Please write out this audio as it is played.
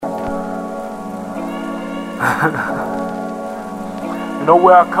You know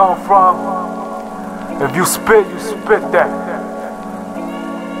where I come from? If you spit, you spit that.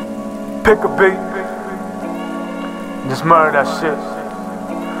 Pick a beat, just murder that shit.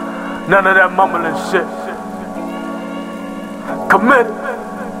 None of that mumbling shit. Commit it.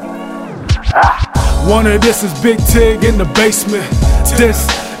 One of this is Big Tig in the basement. This,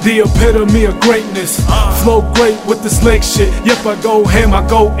 the epitome of greatness. Flow great with this lake shit. Yep, I go ham, I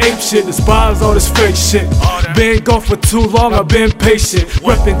go ape shit. Despise all this fake shit. Been gone for too long, I've been patient.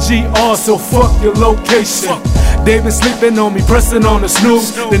 Reppin' GR, so fuck your location. They been sleeping on me, pressing on the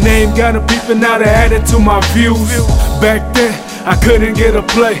snooze. The name got a peeping, now they added to my views. Back then, I couldn't get a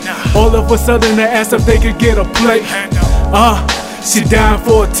play. All of a sudden they asked if they could get a play. She dying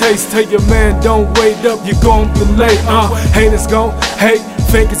for a taste. Tell your man don't wait up, you gon' be late. Haters gon' hate,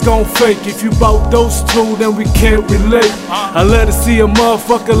 fake is gon' fake. If you bout those two, then we can't relate. I love to see a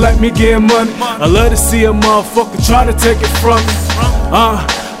motherfucker like me getting money. I love to see a motherfucker try to take it from me.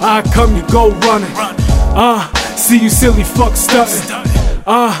 I come, you go running. See you silly fuck stuntin'.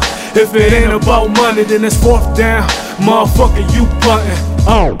 If it ain't about money, then it's fourth down. Motherfucker, you puntin'.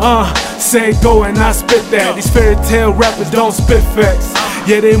 Say go and I spit that. These fairy tale rappers don't spit facts.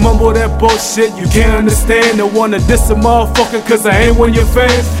 Yeah, they mumble that bullshit, you can't understand. They wanna diss a motherfucker cause I ain't one of your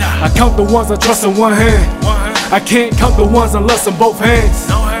fans. I count the ones I trust in one hand. I can't count the ones unless in both hands.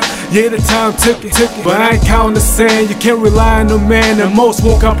 Yeah, the time ticking, but I ain't counting the sand. You can't rely on a man that most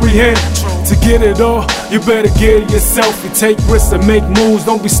won't comprehend. To get it all, you better get it yourself. You take risks and make moves,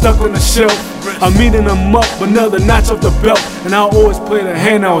 don't be stuck on the shelf. I'm eating them up, another notch off the belt. And I'll always play the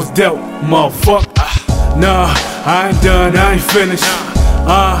hand I was dealt, motherfucker. Nah, I ain't done, I ain't finished.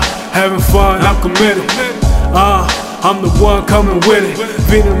 Having fun, I'm committed. I'm the one coming with it.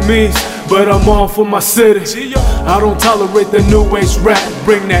 Vietnamese, but I'm on for my city. I don't tolerate the new age rap.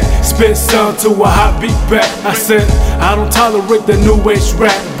 Bring that spit sound to a hot beat back. I said, I don't tolerate the new age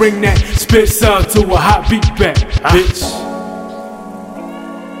rap. Bring that spit sound to a hot beat back, bitch.